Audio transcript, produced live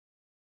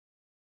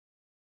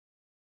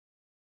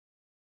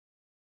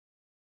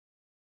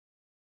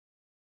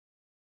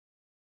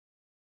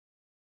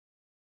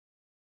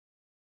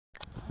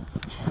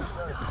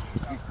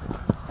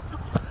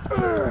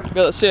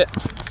Go, let's see it.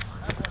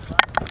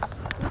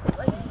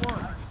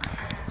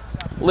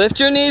 Lift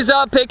your knees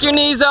up, pick your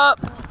knees up.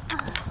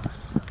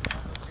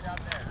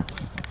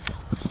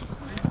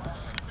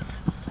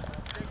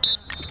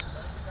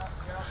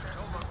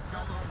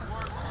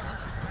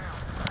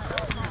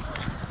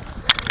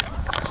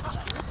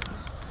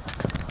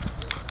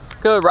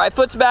 Good, right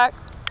foot's back.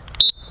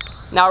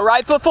 Now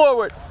right foot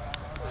forward.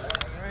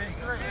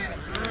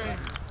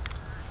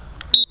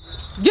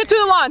 Get to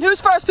the line.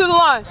 Who's first to the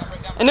line?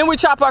 And then we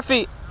chop our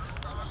feet.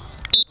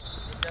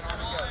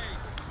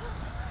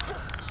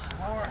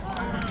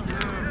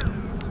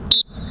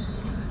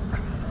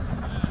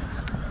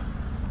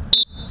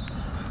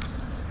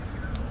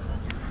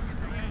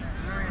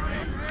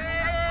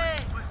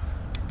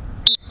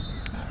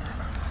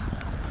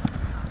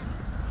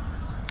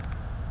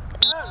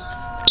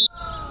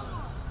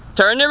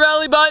 Turn your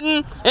belly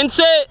button and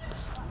sit.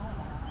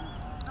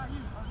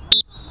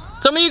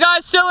 Some of you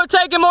guys still are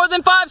taking more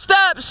than 5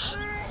 steps.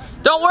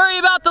 Don't worry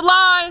about the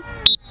line.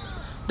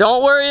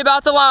 Don't worry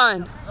about the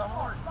line.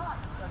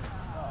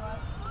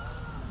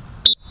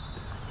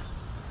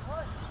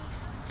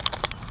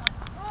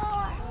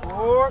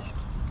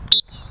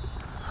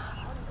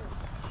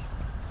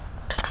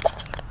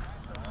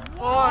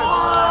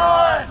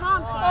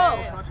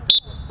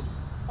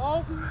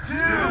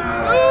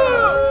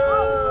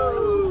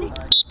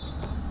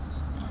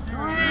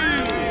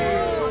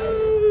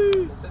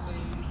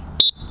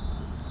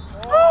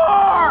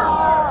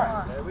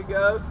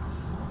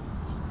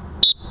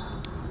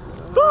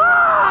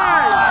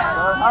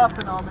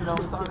 Hopping on me,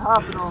 don't start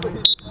hopping on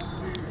me.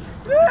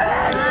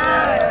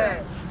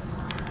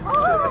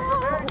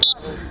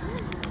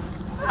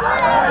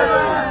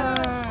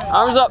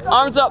 Arms up,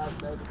 arms up.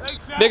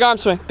 Big arm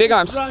swing, big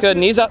arms. Good,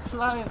 knees up.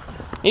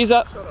 Knees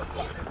up.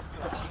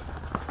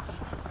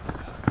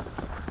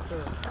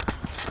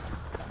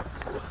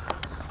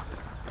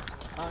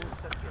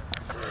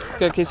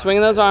 Good, keep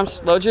swinging those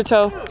arms. Load your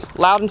toe.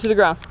 Loud into the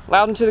ground.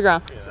 Loud into the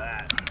ground.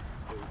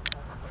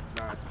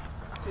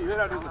 See, they're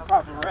not doing the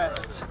proper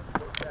rest.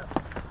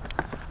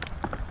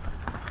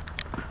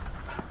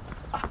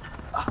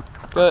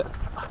 Good.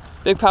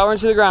 Big power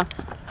into the ground.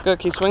 Good,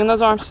 keep swinging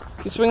those arms.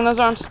 Keep swinging those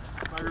arms.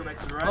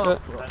 Good.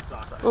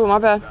 Ooh, my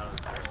bad.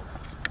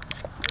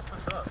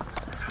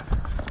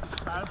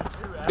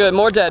 Good,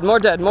 more dead, more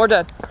dead, more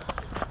dead.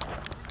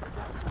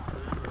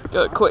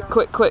 Good, quick,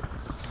 quick, quick.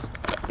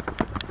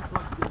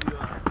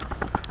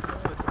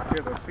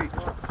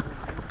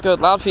 Good,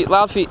 loud feet,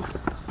 loud feet.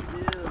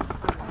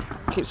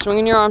 Keep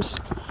swinging your arms.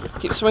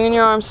 Keep swinging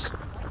your arms.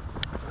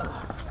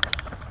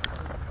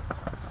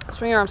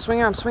 Swing your arms, swing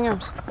your arms, swing your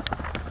arms.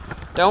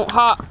 Don't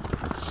hop.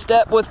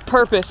 Step with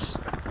purpose.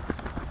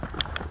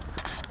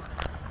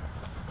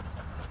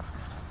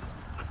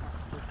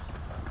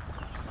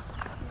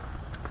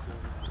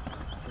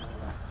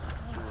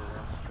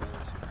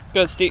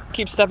 Good, Steve.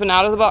 Keep stepping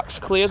out of the box.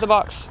 Clear the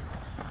box.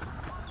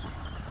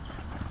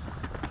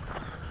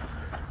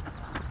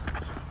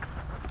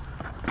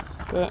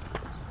 Good.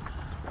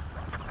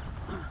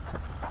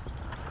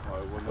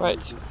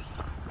 Right.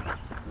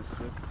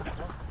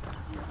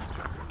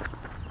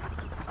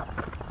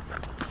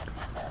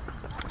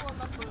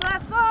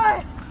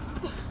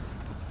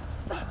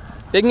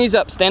 Big knees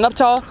up. Stand up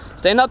tall.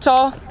 Stand up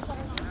tall.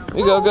 There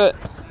you go. Good.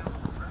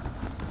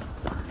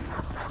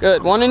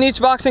 Good. One in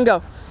each box and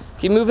go.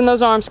 Keep moving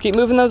those arms. Keep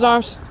moving those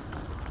arms.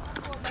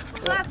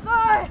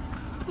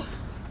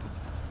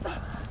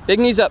 Big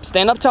knees up.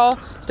 Stand up tall.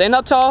 Stand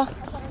up tall.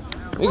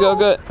 There you go.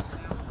 Good.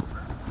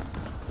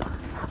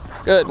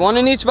 Good. One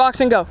in each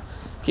box and go.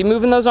 Keep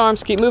moving those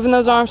arms. Keep moving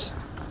those arms.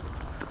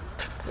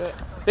 Good.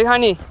 Big high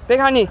knee. Big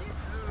high knee.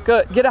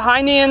 Good. Get a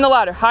high knee in the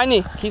ladder. High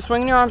knee. Keep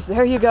swinging your arms.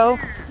 There you go.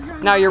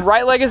 Now your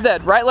right leg is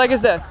dead. Right leg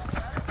is dead.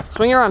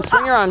 Swing your arms.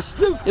 Swing your arms.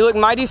 You look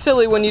mighty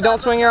silly when you don't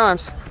swing your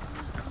arms.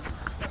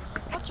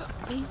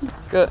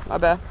 Good. My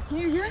bad.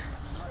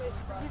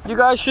 You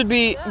guys should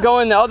be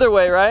going the other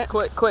way, right?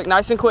 Quick, quick.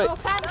 Nice and quick.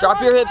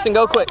 Drop your hips and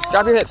go quick.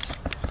 Drop your hips.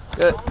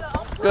 Good.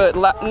 Good.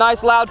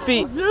 Nice loud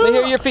feet. Let me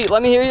hear your feet.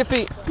 Let me hear your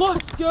feet.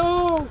 Let's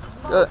go.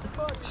 Good.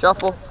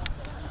 Shuffle.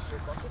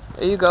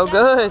 There you go.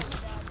 Good.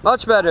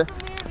 Much better.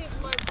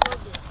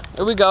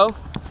 Here we go.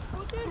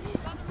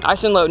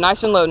 Nice and low.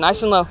 Nice and low.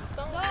 Nice and low.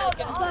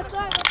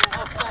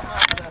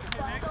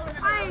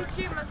 I ain't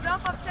cheating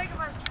myself. I'm taking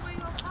my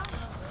swing.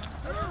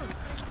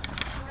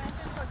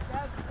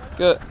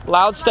 Good.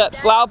 Loud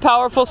steps. Loud,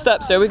 powerful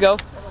steps. There we go.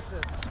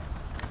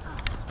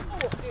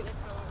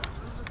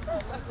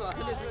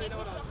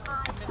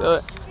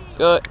 Good.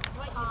 Good.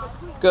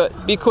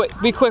 Good. Be quick.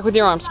 Be quick with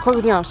your arms. Quick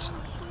with your arms.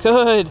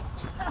 Good.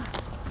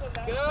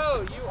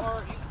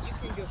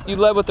 You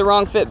led with the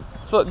wrong foot,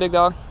 big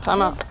dog.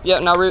 Time out. Yeah,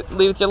 now lead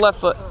with your left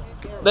foot.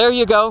 There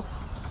you go.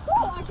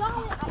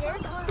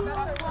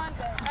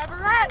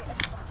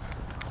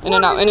 In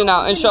and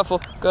out, and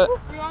shuffle. Good.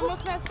 We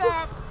almost messed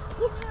up.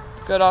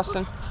 Good,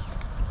 Austin.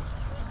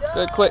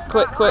 Good, quick,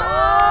 quick, quick.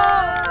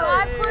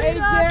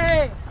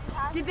 AJ,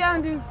 get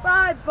down to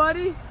 5,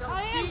 buddy.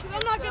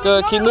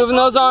 Good, keep moving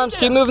those arms,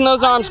 keep moving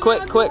those arms.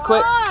 Quick, quick,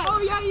 quick.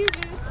 Oh, yeah, you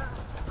did.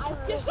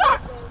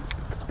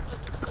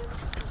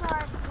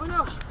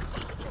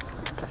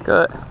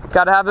 Good.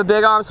 Got to have a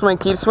big arm swing.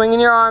 Keep swinging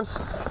your arms.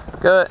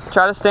 Good.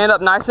 Try to stand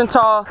up nice and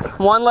tall.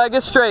 One leg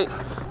is straight.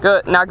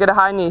 Good. Now get a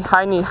high knee,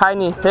 high knee, high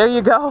knee. There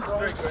you go.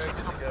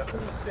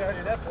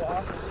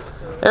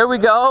 There we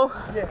go.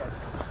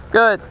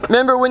 Good.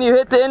 Remember, when you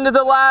hit the end of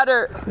the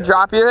ladder,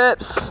 drop your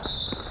hips.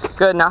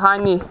 Good. Now high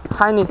knee,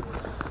 high knee.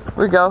 Here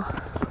we go.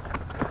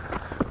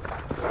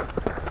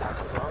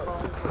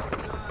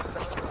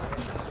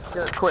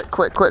 Good. Quick,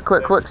 quick, quick,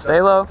 quick, quick.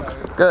 Stay low.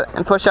 Good.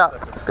 And push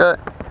out. Good.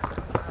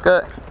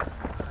 Good.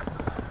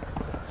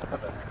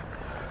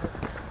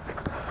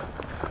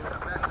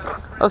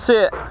 Let's see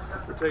it.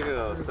 We're taking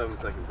a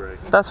 7-second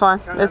break. That's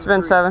fine. It's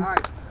been 7.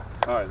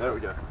 Alright, there we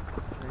go.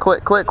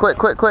 Quick, quick, quick,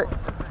 quick, quick.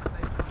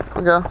 Here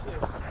we go.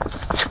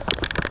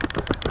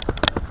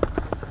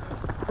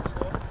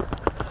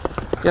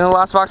 Get in the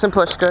last box and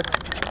push. Good.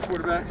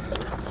 Quarterback.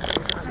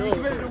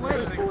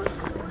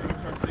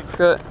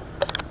 Good.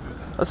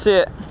 Let's see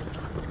it.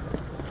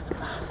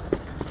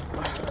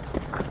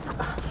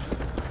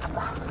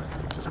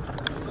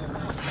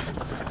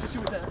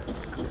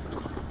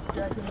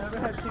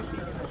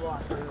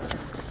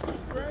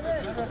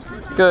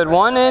 Good.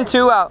 1 in,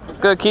 2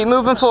 out. Good. Keep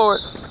moving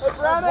forward. Hey,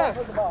 Brandon.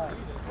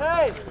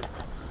 Hey.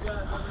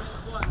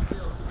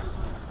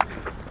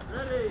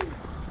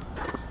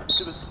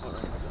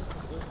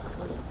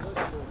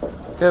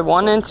 Good.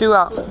 1 in, 2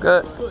 out.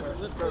 Good.